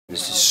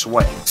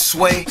Sway.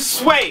 Sway.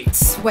 Sway.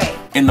 Sway.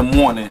 In the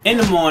morning. In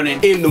the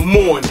morning. In the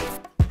morning.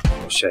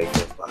 Shake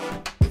your body.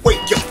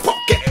 Wake your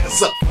fuck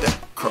ass up. That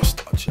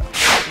crust out y'all.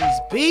 These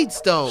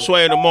beats though.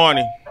 Sway in the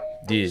morning.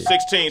 Yeah.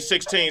 16,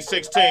 16,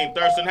 16.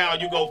 Thirstin Howl,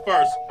 you go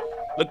first.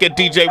 Look at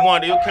DJ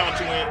Wonder, he'll count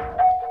you in.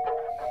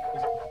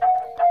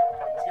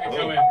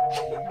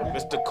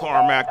 Mr.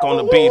 Carmack on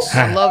the beats.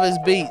 I love his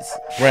beats.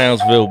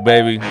 Brownsville,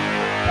 baby.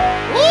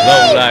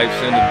 Low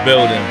lifes in the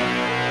building.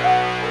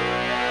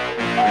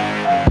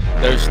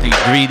 Thirsty,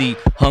 greedy,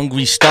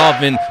 hungry,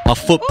 starving. My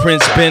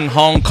footprints been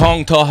Hong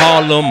Kong to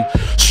Harlem.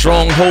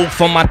 Stronghold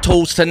from my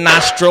toes to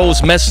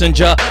nostrils.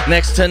 Messenger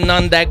next to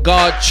none that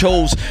God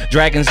chose.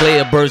 Dragons,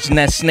 layer, birds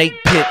nest, snake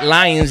pit,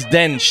 lions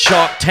den,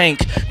 shark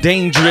tank,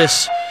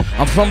 dangerous.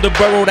 I'm from the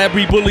borough that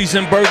breed bullies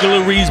and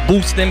burglaries.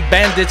 Boosting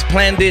bandits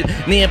planned it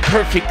near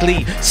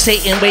perfectly.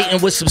 Satan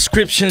waiting with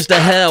subscriptions to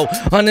hell.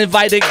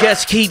 Uninvited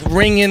guests keep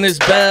ringing his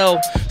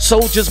bell.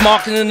 Soldiers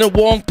marking in the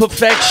wrong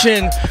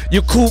perfection.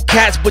 You cool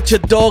cats but your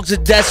dogs are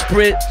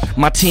desperate.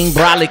 My team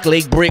brolic,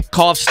 lake brick,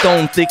 carved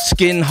stone. Thick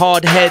skin,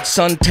 hard head,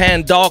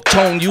 suntan, dark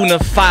tone.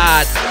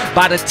 Unified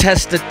by the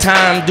test of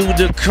time. Do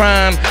the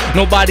crime,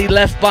 nobody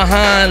left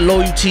behind.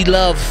 Loyalty,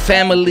 love,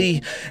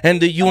 family,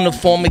 and the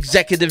uniform.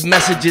 Executive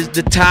messages,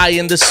 the tie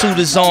and the suit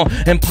is on.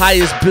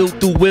 Empires built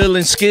through will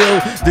and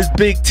skill. This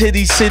big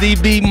titty city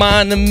be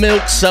mine the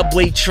milk.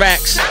 Subway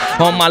tracks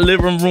on my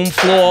living room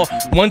floor.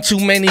 One too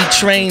many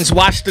trains,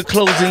 watch the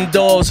closing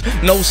doors.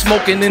 No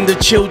smoking in the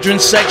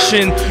children's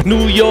section.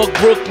 New York,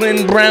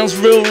 Brooklyn,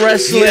 Brownsville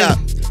wrestling. Yeah.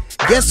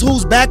 Guess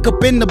who's back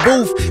up in the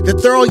booth? The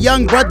thorough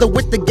young brother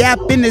with the gap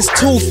in his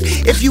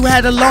tooth. If you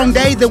had a long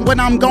day, then what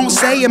I'm gonna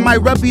say, it might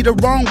rub you the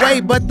wrong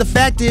way, but the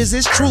fact is,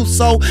 it's truth.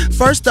 So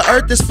first, the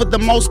earth is for the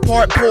most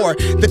part poor.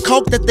 The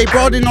coke that they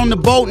brought in on the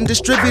boat and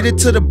distributed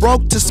to the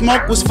broke to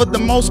smoke was for the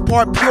most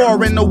part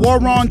pure. And the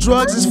war on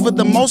drugs is for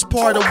the most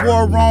part a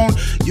war on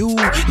you.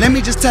 Let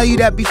me just tell you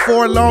that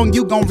before long,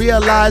 you gon'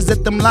 realize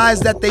that them lies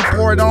that they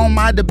poured on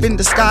might have been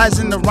disguised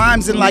in the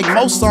rhymes. And like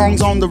most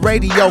songs on the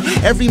radio,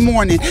 every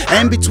morning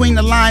and between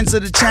the lines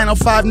of the Channel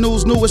 5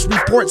 News, newest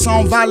reports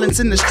on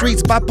violence in the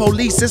streets by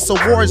police. It's a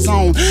war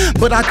zone,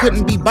 but I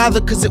couldn't be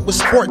bothered cause it was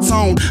sports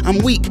zone. I'm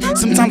weak,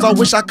 sometimes I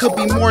wish I could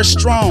be more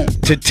strong.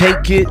 To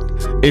take it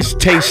is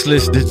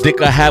tasteless. This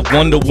dick I have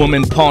Wonder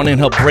Woman pawning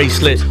her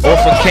bracelet.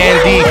 Orphan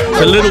Candy,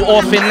 the little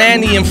orphan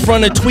nanny in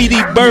front of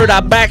Tweety Bird.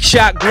 I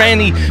backshot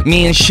Granny.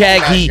 Me and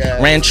Shaggy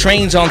ran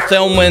trains on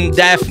Thelma and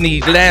Daphne.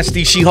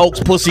 Nasty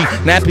She-Hulk's pussy,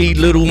 nappy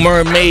Little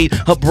Mermaid.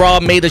 Her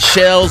bra made of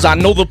shells. I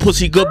know the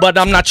pussy good, but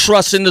I'm not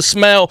trusting the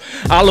smell.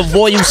 I'll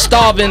avoid you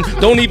starving.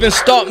 Don't even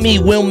start me.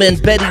 Wilma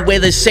and Betty wear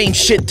the same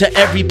shit to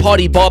every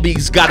party.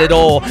 Barbie's got it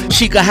all.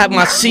 She could have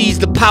my C's.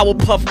 The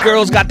Powerpuff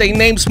Girls got their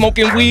name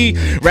smoking weed.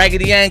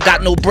 Raggedy Ann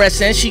got no breasts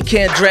and she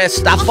can't dress.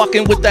 Stop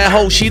fucking with that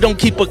hoe. She don't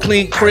keep a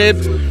clean crib.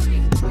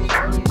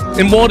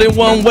 In more than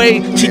one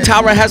way,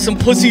 Chitara has some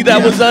pussy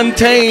that was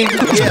untamed.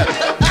 Yeah.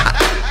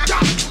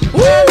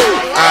 Woo!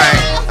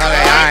 Alright.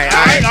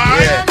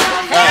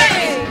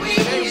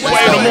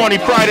 Sway in the morning,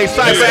 Friday,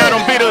 Cypher,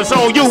 Adam, Vida is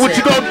on you. What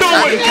you gonna do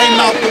I with it? came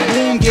out the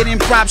womb getting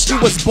props. She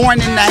was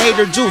born in the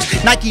hater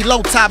juice. Nike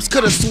low tops,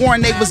 could've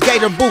sworn they was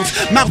gator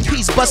boots.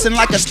 Mouthpiece busting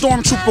like a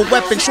stormtrooper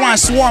weapon. Try and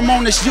swarm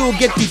on us, you'll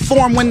get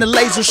deformed when the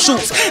laser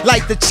shoots.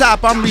 Like the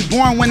chop, I'm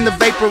reborn when the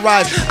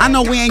vaporize. I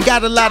know we ain't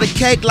got a lot of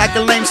cake like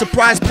a lame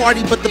surprise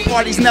party, but the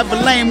party's never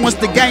lame once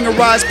the gang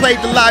arrives. Played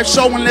the live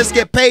show and let's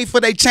get paid for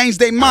they changed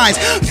their minds.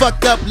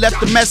 Fucked up, left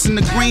the mess in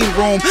the green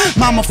room.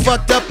 Mama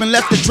fucked up and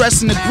left the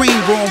dress in the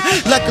green room.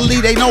 Luckily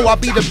they know I'll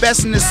be the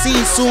best in the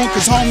scene soon,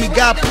 cause homie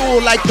got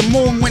pulled like the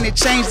moon when it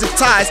changed the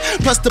tides.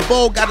 Plus the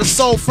bowl got a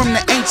soul from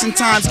the ancient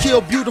times.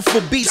 Kill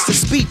beautiful beats, the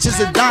speech is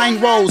a dying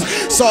rose.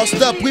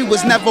 Sauced up, we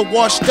was never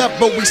washed up,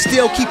 but we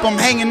still keep them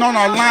hanging on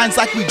our lines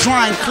like we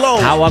drying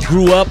clothes. How I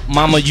grew up,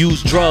 mama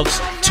used drugs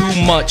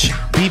too much.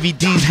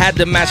 BVDs had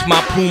to match my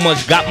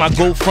Pumas. Got my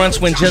gold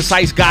fronts when Just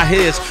Ice got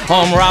his.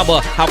 Arm robber,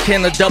 how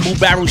can a double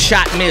barrel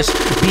shot miss?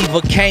 Beaver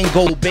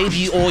Kango,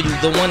 baby oil,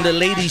 the one the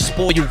ladies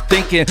spoil you.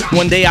 Thinking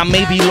one day I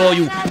may be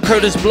loyal.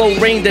 Curtis Blow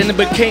reigned and it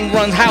became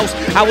Run's house.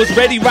 I was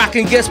ready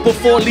rocking guests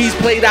before Lee's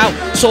played out.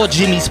 Saw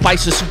Jimmy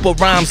Spicer super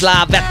rhymes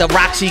live at the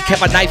Roxy.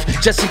 Kept a knife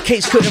just in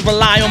case, couldn't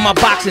rely on my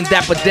boxing.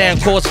 Dapper Dan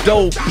course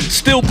dough,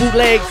 still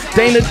bootleg.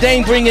 Dana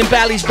Dane bringing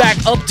Bally's back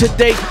up to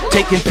date.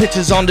 Taking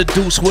pictures on the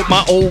deuce with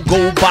my old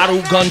gold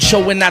bottle gun,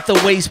 showing at the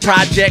Waste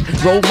Project.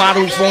 Role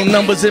model phone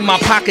numbers in my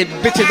pocket,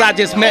 bitches I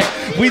just met.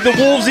 We the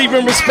wolves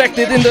even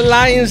respected in the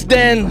lion's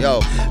den.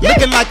 Yo,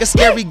 looking like a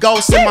scary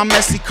ghost in my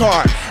messy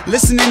car.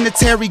 Listening to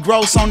Terry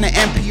Gross on the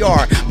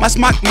NPR.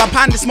 My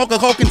partner smoke a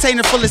whole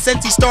container full of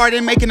Senti Star,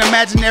 then make an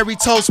imaginary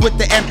toast with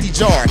the empty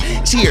jar.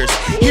 Cheers,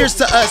 here's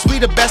to us, we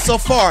the best so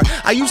far.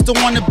 I used to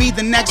want to be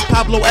the next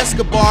Pablo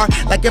Escobar.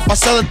 Like if I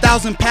sell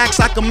 1,000 packs,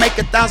 I can make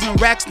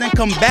 1,000 racks, then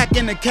come back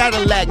in a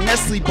Cadillac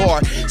Nestle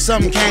bar.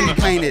 Something candy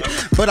painted,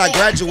 but I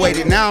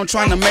graduated. Now I'm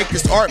trying to make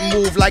this art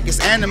move like it's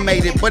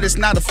animated, but it's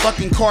not a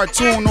fucking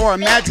cartoon. cartoon or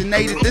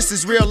imaginated. This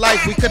is real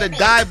life. We could have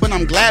died, but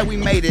I'm glad we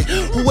made it.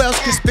 Who else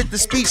can spit the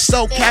speech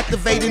so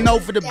captivating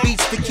over the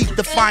beats to keep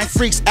the fine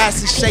freaks'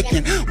 asses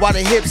shaking while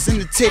the hips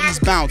and the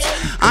titties bounce?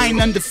 I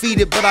ain't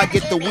undefeated, but I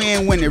get the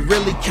win when it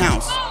really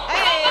counts.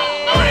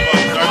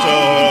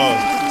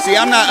 See,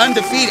 I'm not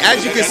undefeated.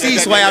 As you can see,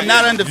 Sway, I'm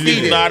not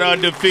undefeated. You're not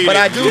undefeated. But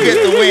I do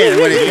get the win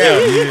when it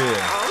counts.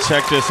 Yeah.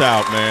 Check this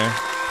out, man.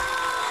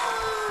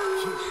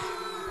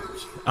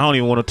 I don't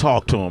even want to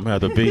talk to him,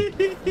 Heather B.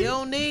 You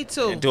don't need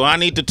to. Do I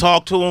need to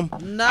talk to him?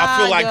 Nah, I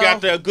feel like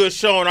after a good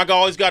show, and I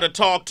always got to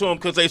talk to him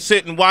because they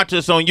sit and watch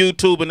us on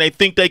YouTube and they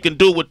think they can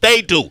do what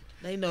they do.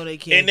 They know they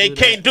can't. And they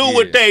can't do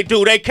what they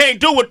do. They can't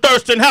do what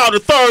Thirstin Howl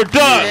III does.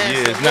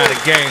 Yeah, it's not a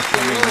game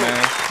for me,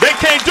 man. They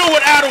can't do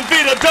what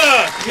Vida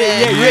does.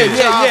 Yeah.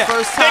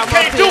 They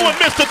can't do what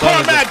Mr.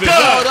 Carmack does.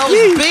 Oh,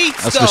 those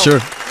beats, That's for sure.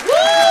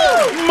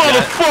 Woo!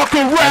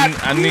 Motherfucking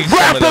I need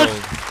some of those.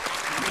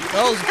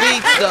 Those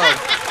beats, though.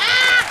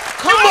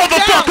 You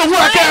motherfucking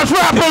whack-ass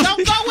rappers.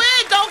 Don't go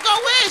in. Don't go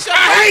in. I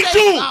hate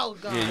you. Oh,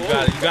 God.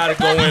 Yeah, you gotta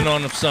go in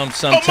on them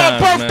sometimes, On my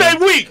birthday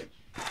man. week.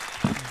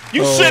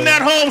 You sitting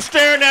at home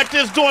staring at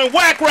this doing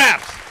whack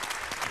raps.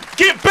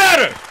 Get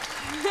better.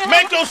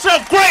 Make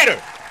yourself greater.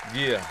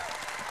 Yeah.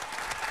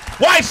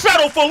 Why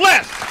settle for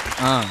less?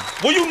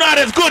 Well, you not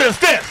as good as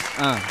this.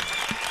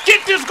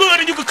 Get this good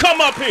and you can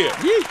come up here.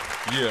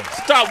 Yeah.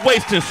 Stop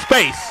wasting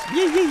space.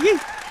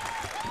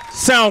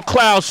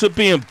 SoundCloud should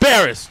be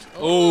embarrassed.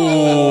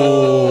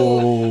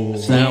 Oh.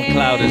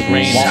 SoundCloud is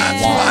raining.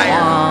 Shots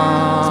fired.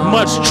 As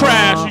much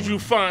trash as you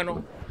find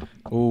them.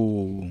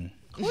 Ooh.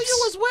 Who you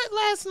was with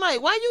last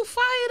night? Why you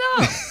fired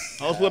up?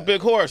 I was with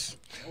Big Horse.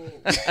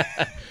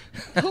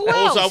 Who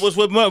else? I was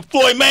with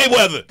Floyd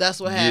Mayweather. That's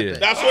what happened.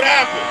 That's what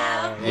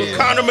happened. With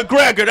Conor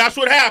McGregor, that's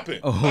what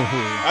happened.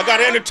 I got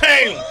to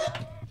entertain them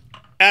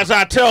as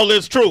I tell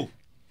this truth.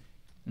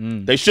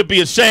 They should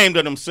be ashamed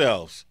of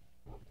themselves,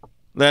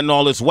 letting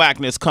all this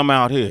whackness come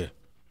out here.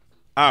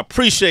 I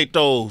appreciate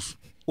those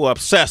who are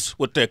obsessed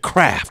with their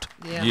craft.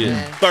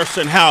 Yeah.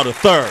 Thirstin Howl III.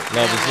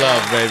 Love is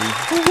love, baby.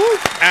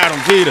 Adam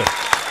Vida.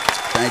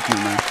 Thank you,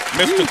 man.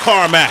 Mr.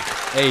 Carmack.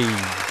 Hey.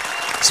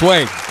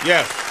 Sway.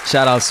 Yes.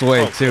 Shout out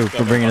Sway, too,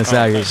 for bringing us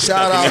out here.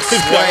 Shout out Sway.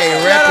 Much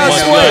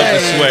Repping love to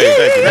Sway.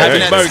 Thank you. Happy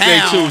That birthday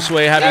town. too,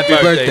 Sway. Happy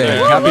birthday.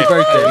 man. Happy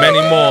birthday.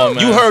 Many more, man.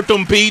 You heard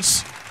them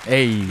beats.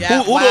 Hey.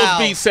 Yeah. Who those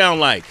beats sound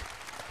like?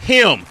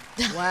 Him.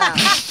 Wow.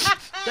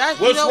 That,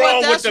 What's you know wrong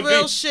what? That's with the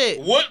real beat? shit.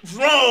 What's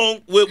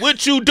wrong with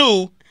what you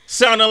do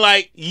sounding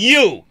like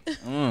you?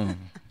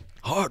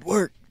 Hard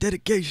work,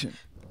 dedication.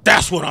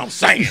 That's what I'm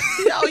saying.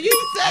 Yo,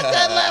 you said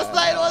that last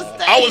night on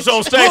stage. I was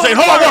on stage saying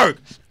hard work,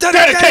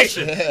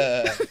 dedication.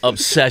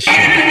 Obsession.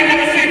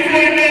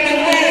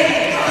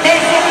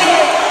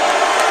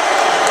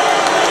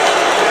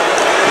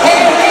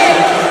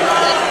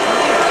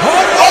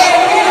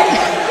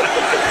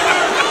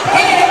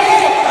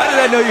 How did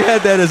I know you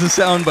had that as a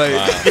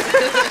soundbite?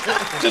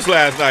 Just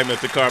last night,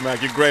 Mr.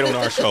 Carmack, you're great on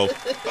our show.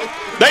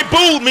 They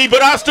booed me,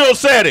 but I still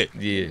said it.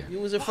 Yeah. You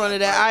was in front of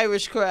that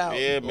Irish crowd.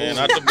 Yeah, man.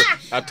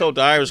 I told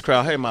the Irish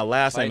crowd, hey, my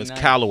last name is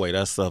Calloway.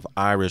 That's of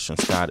Irish and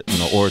Scottish,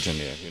 origin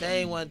there. You know? They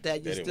ain't want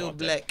that. You still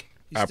black.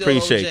 You I still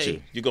appreciate OJ.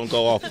 you. You're going to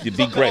go off. You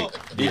be great.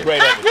 Be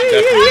great at it.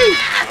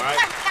 All right?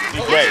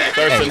 Be great.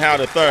 Thirstin Howl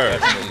III.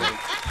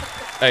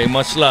 Hey,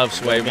 much love,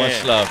 Sway. Man.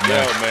 Much love,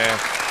 man. Yo, man.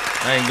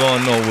 I ain't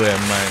going nowhere,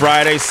 man.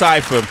 Friday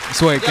Cypher.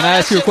 Sway, can I that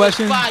ask you a shit was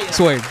question? fire.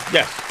 Sway,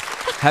 Yes.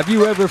 have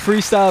you ever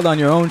freestyled on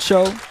your own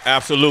show?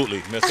 Absolutely,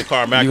 Mr.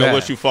 Carmack. You I have.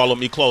 wish you followed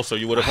me closer.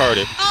 You would have heard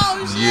it.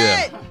 Oh, shit.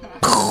 Yeah.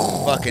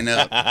 fucking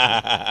up.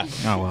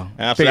 Oh, well.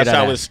 That's Figured that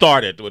how out. it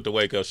started with the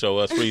Wake Up Show,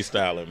 us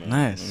freestyling, man.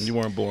 Nice. You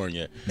weren't born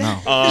yet. No.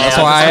 That's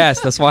why I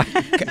asked. That's why.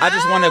 I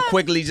just want to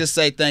quickly just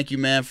say thank you,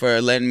 man,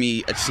 for letting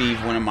me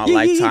achieve one of my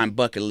lifetime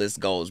bucket list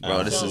goals,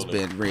 bro. This has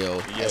been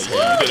real. Yeah,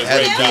 you did a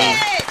great job.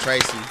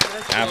 Tracy.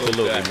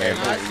 Absolutely, man.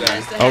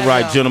 Nice to All have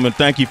right, y'all. gentlemen,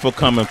 thank you for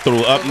coming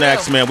through. Up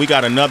next, man, we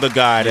got another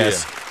guy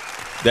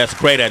that's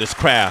great at his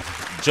craft.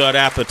 Judd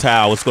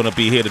Apatow is going to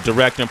be here, the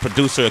director and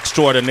producer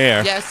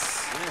extraordinaire. Yes.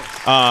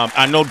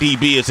 I know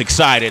DB is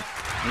excited.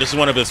 This is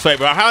one of his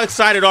favorite. How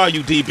excited are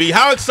you, DB?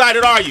 How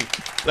excited are you?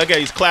 Look at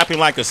he's clapping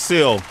like a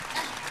seal.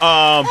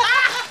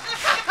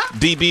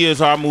 DB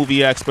is our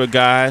movie expert,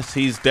 guys.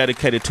 He's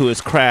dedicated to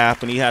his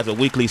craft, and he has a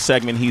weekly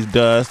segment he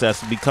does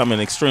that's becoming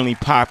extremely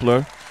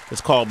popular. It's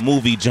called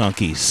Movie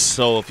Junkies.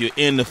 So if you're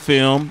into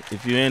film,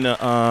 if you're into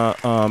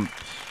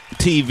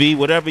TV,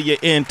 whatever you're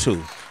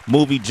into,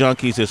 Movie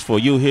Junkies is for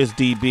you. Here's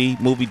DB.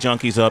 Movie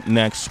Junkies up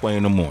next, Sway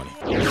in the Morning.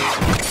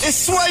 It's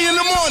Sway in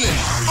the Morning,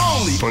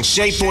 only on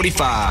Shade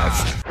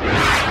 45.